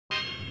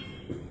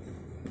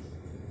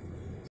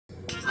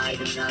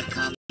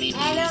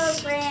Hello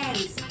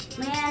friends,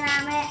 मेरा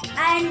नाम है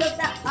आयन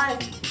गुप्ता और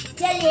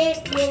चलिए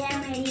ये है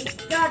मेरी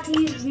चौथी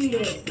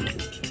वीडियो।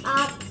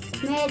 आप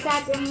मेरे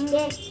साथ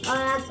रहेंगे और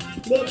आप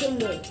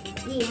देखेंगे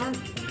कि हम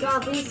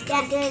ट्रॉफीज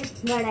कैसे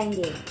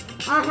बढ़ाएंगे।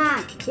 और हाँ,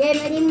 ये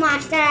मेरी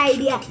मास्टर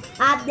आइडिया।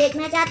 आप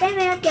देखना चाहते हैं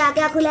मेरा क्या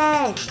क्या खुला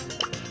है?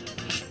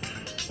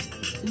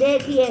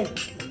 देखिए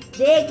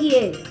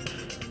देखिए,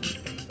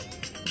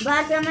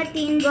 बस हमें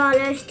 3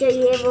 बॉलर्स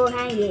चाहिए, वो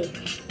हैं ये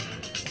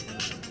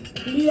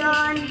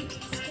लियोन,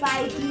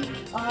 स्पाइकी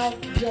और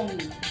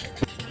जेनी।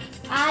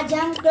 आज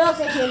हम क्रो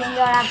से खेलेंगे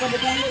और आपको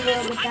दिखाएंगे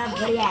वो कितना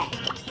बढ़िया है।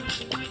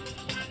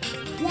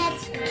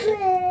 Let's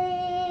play.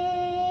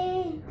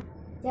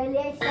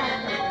 चलिए स्टार्ट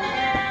करते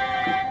हैं।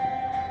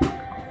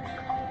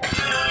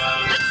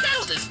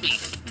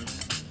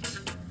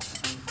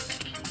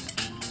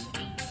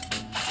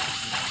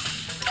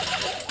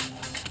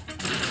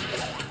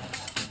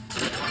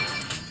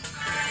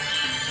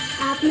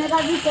 आपने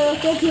कभी क्रो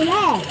से खेला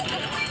है?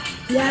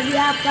 यह भी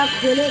आपका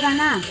खोलेगा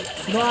ना,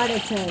 बहुत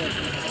अच्छा है।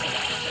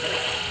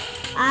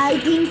 आई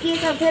थिंक ये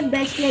सबसे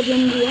बेस्ट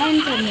लेजेंडरी है इन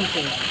सब में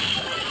से।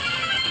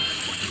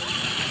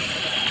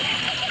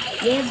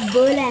 ये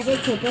बुल ऐसे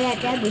छुपे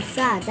रहता है,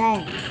 गुस्सा आता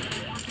है।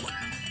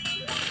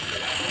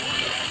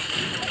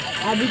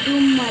 अभी तू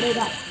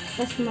मरेगा,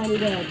 बस मर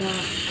गया था।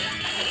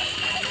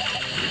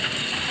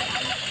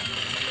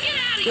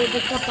 ये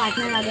उसका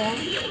पार्टनर आ गया,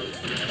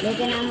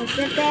 लेकिन हम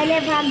उससे पहले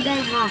भाग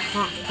गए। हा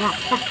हा हा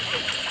हा।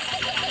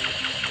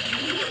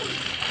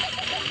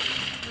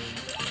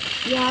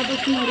 यहाँ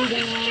बस मरी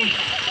गया।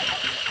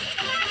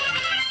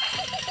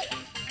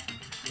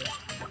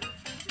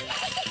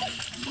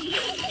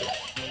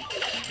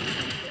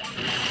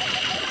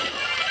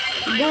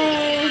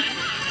 गए।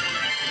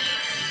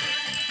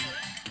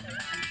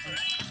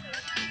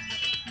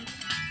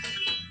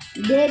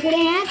 देख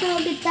रहे हैं तो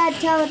कितना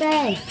अच्छा होता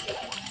है।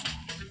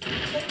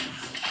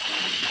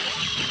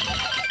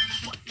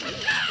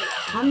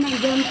 हमने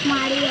जंप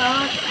मारी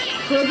और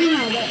खुद ही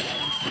मर गए।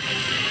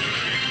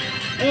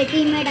 एक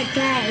टीममेट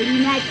अच्छा है,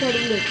 रिमैच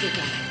करेंगे इसके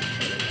साथ।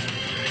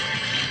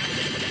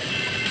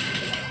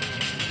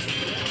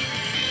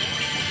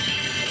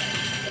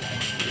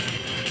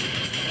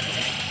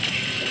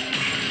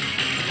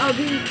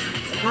 अभी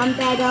हम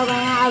पैदा हो गए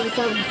हैं, अब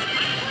सब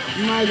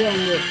मर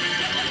जाएंगे।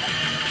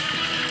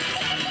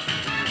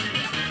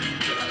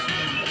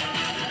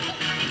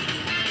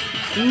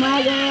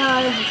 मर गए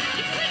और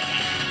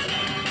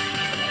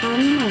हम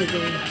मर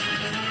गए।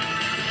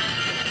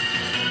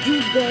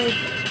 जीत गए,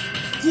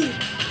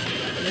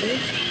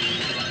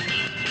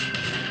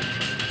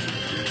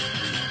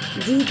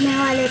 जीतने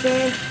वाले थे,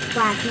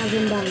 पार्टनर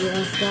जिंदा हो गया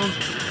उसका।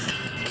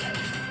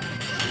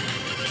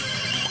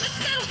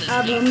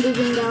 अब हम भी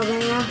जिंदा हो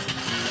गए हैं,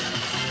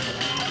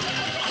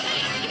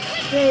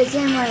 फिर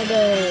से मर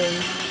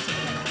गए।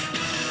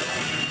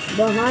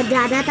 बहुत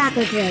ज्यादा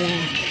ताकतवर है।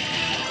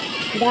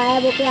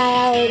 गायब होके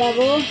आया होगा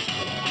वो।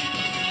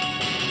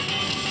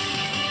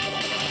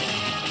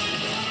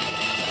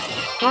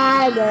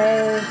 हार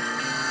गए।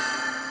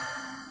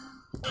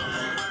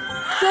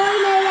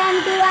 कोई नहीं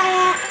जानते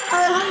आया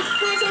और हम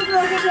फिर से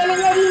क्रो से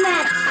खेलेंगे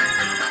रीमैच।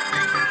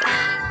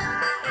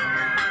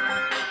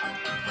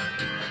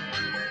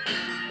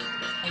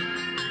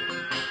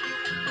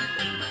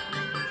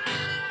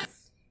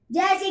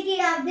 जैसे कि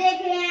आप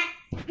देख रहे हैं,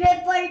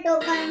 ट्रिपल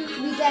टोकन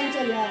वीकेंड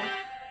चल रहा है।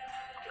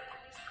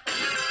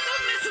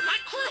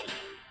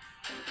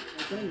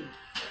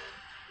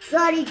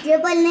 सॉरी,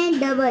 ट्रिपल नहीं,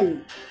 डबल।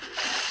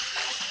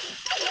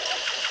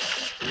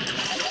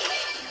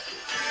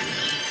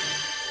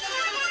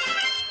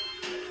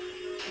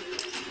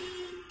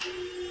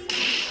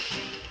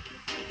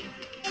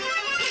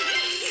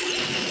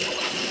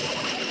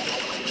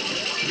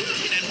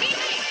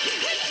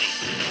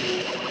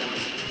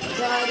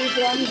 सॉरी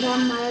फ्रेंड्स,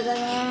 हम मर गए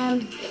हैं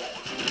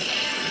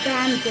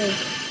स्पैम से।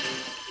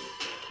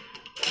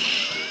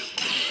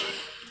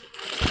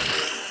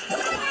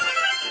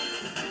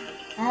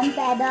 हम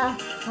पैदा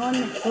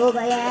हो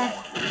गए हैं।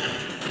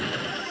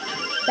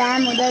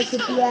 स्पैम उधर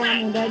छुपी है,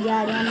 हम उधर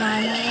जा रहे हैं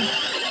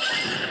मारने।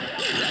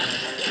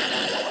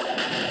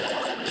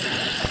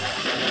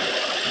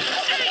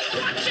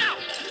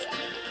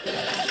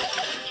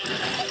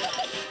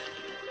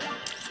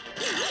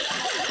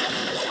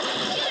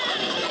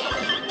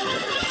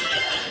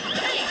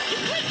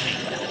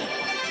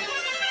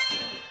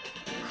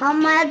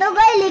 हम मार तो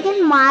गए,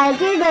 लेकिन मार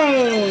के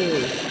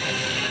गए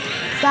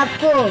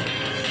सबको।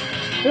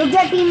 रुक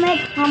जा टीममेट,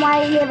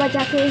 हमारे लिए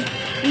बचा के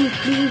please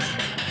please.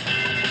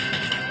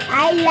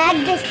 I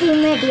like this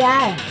teammate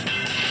यार।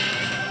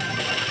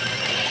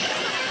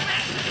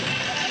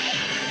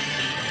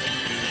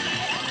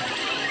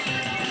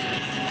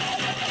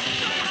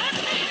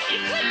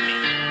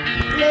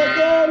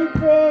 लेकिन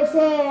फिर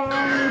से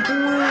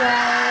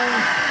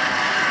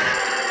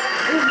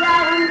इस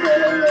बार हम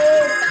खेलेंगे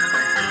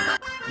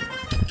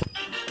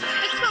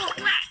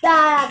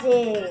तारा से।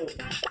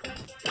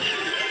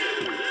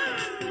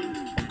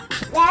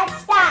 Let's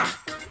start.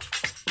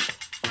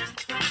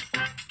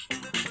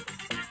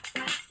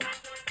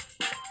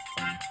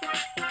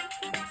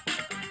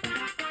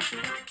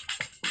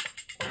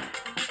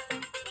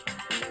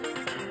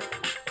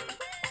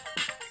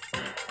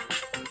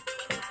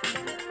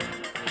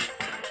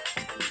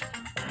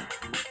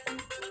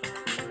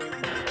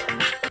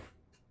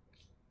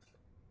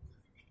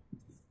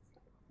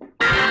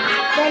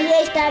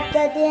 स्टार्ट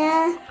करते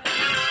हैं।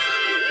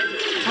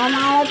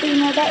 हमारा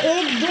टीममेट है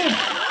 8 बिट।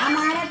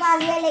 हमारे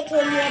पास ये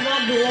लेकिन ये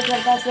बहुत धीरे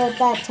चलता है,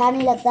 उतना अच्छा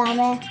नहीं लगता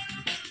हमें।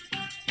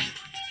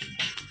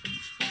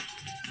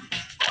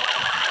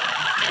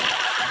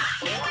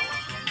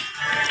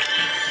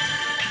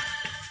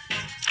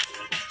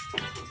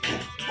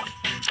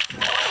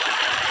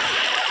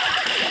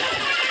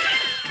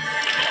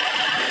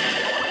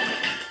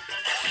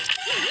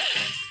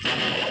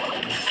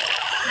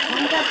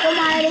 हम सबको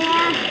मार रहे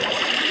हैं।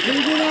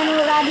 दीदी ने हमें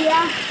उड़ा दिया।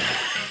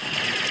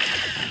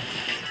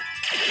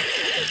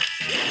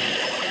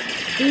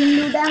 3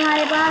 लूट है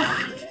हमारे पास।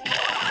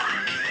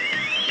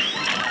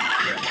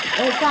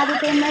 एक का भी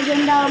टीम में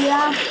जिंदा हो गया।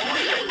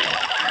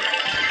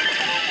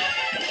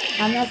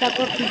 हमने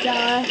सबको खींचा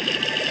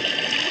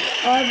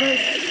और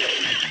बस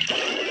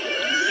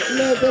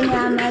लेकिन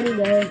यहाँ मर ही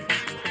गए।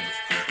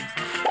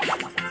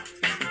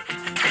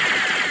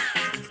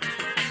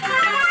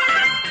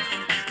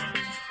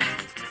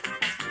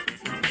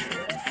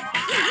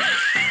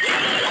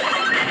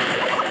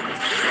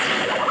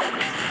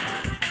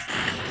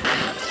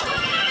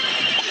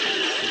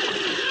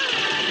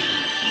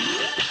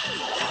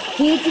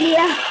 खींच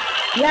लिया।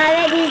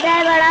 ज्यादा खींचता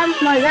है बड़ा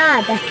मजा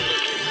आता है।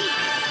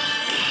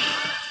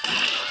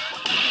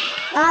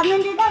 आपने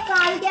देखा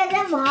काल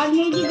कैसे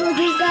भागने की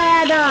कोशिश कर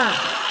रहा था,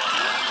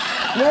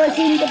 वो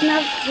सीन कितना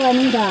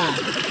फनी था।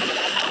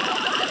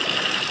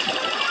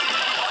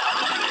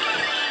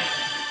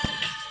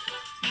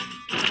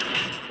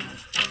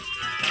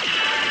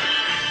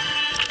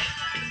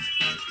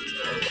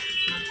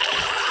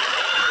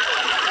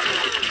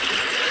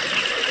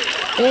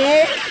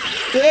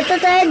 ये तो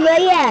शायद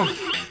वही है।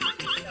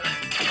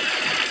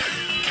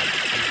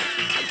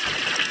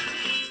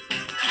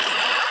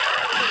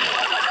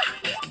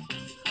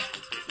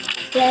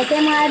 कैसे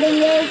मार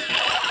देंगे?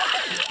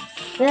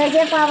 फिर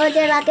से पावर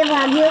चला के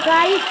भागियो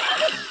काल।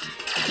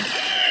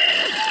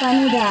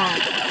 फनी था।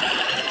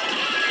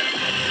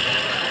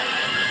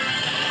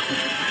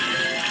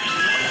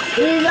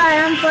 इस बार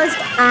हम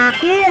फर्स्ट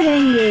आके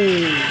रहेंगे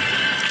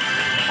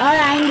और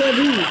आएंगे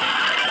भी।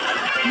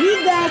 जीत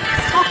गए।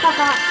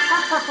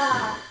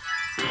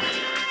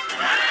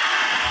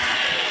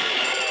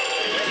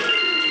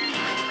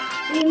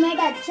 टीममेट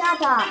अच्छा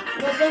था,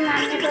 लेकिन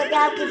हमने सोचा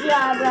आप किसी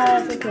और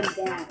ब्राउज़र से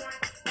खेलते हैं।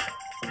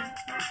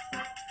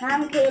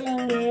 हम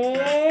खेलेंगे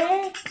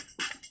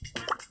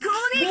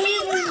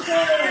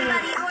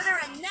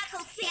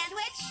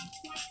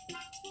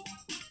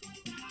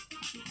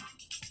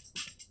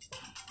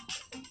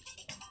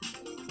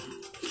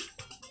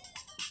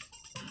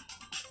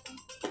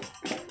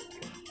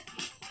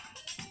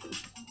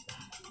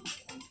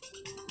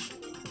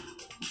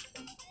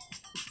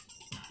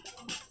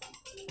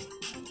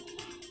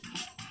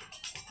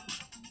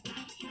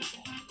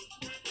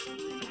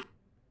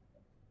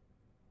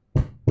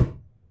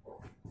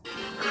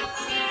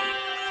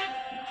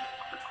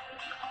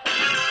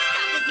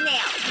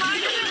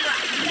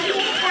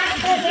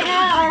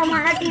और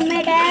हमारा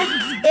टीममेट है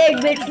 8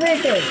 बिट।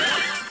 फिर से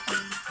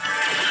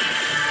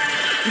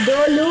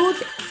 2 लूट,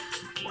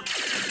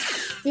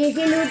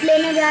 तीसरी लूट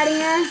लेने जा रही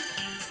हैं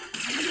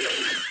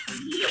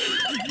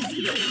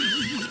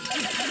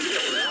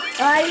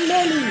और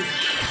ले ली।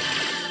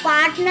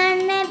 पार्टनर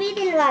ने भी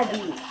दिलवा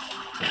दी।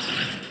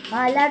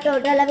 हमारा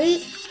टोटल अभी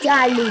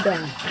 4 लूट है।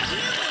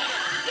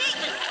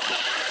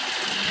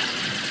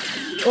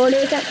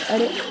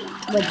 अरे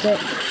बच्चे,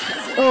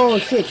 ओह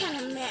शिट।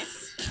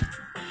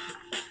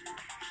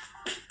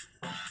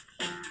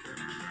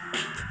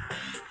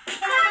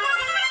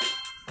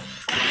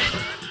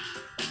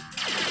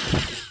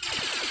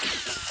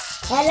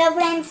 हेलो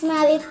फ्रेंड्स, मैं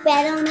अभी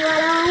पैदा होने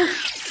वाला हूँ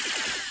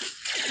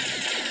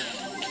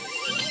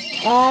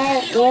और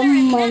वो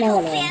मरने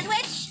वाला है।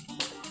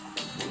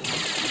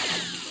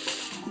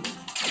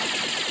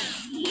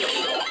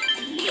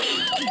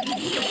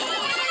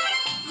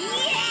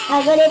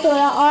 अगर ये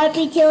थोड़ा और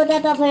पीछे होता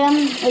तो फिर हम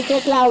इसे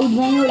क्लाउड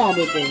में ही उड़ा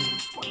देते।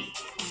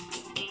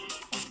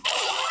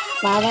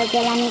 पावर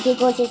चलाने की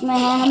कोशिश में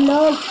है हम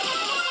लोग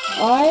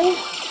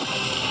और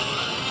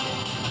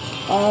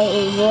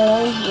वो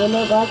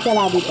लोग और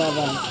चला भी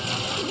पावर।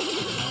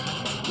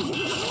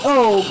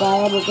 ओह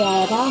गायब होके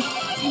आया था,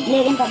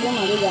 लेकिन तब वो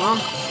मर गया।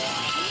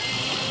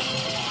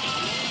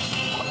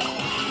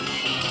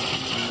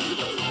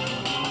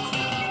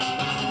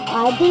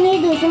 आई थिंक ये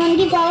दुश्मन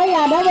की पावर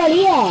ज्यादा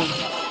बड़ी है।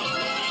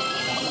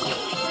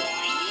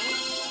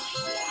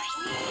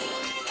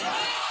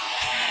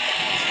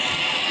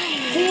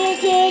 फिर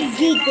से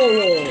जीते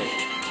हुए।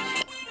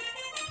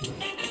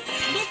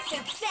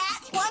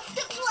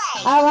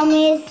 अब हम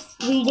इस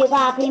वीडियो का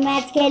आखिरी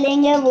मैच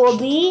खेलेंगे, वो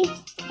भी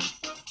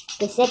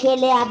किससे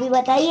खेले आप ही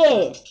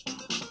बताइए।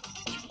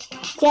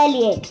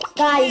 चलिए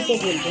काल से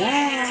खेलते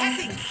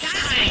हैं।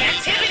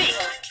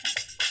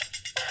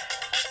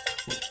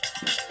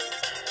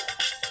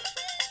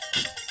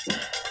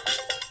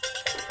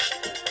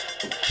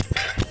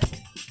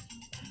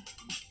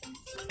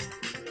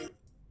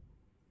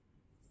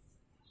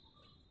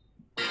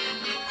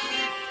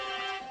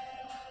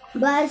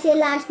 बाहर से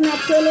लास्ट मैच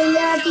खेलेंगे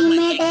और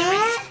टीममेट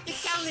है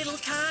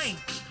little time.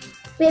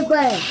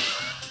 पेपर।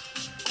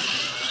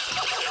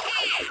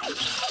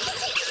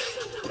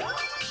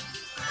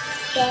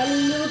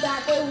 पहली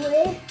उठाते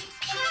हुए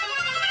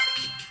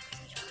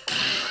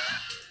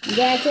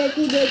जैसे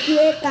कि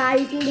देखिए कार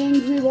की रेंज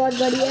भी बहुत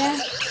बढ़िया है।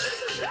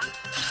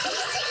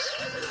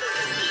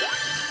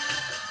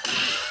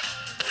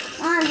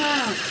 और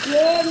हाँ,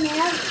 ये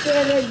मेरा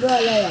फेवरेट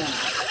बॉलर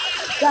है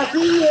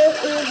क्योंकि ये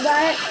एक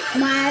बार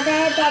मारता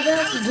है तब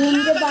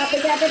घूम के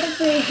वापस जाता है तो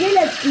फिर से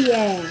लगती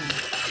है।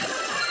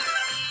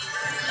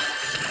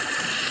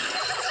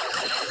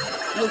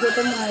 मुझे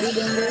तो मार ही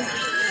देंगे।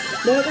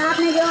 देखा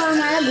आपने जो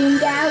हमारा घूम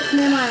के आया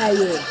उसने मारा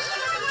ये।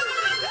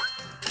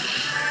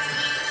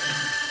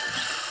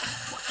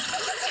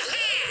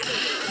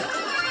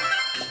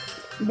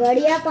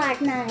 बढ़िया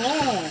पार्टनर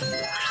है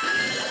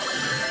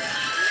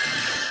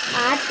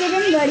आज के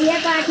दिन। बढ़िया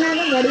पार्टनर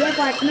को बढ़िया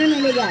पार्टनर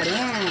मिले जा रहे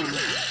हैं।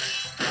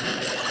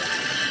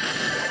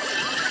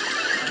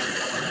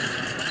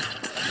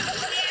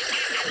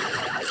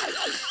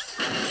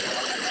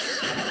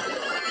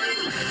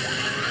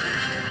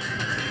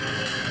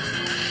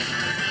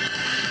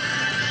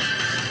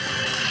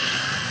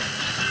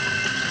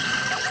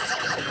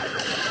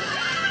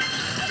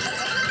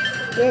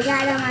 ये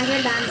शायद हमारे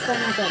डांस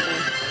करना चाहता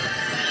है।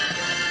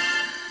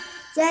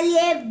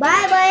 चलिए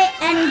bye bye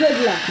and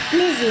good luck.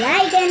 Please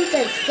like and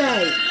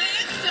subscribe.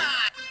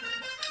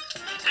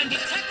 I'm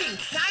detecting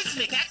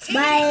seismic activity.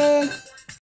 Bye.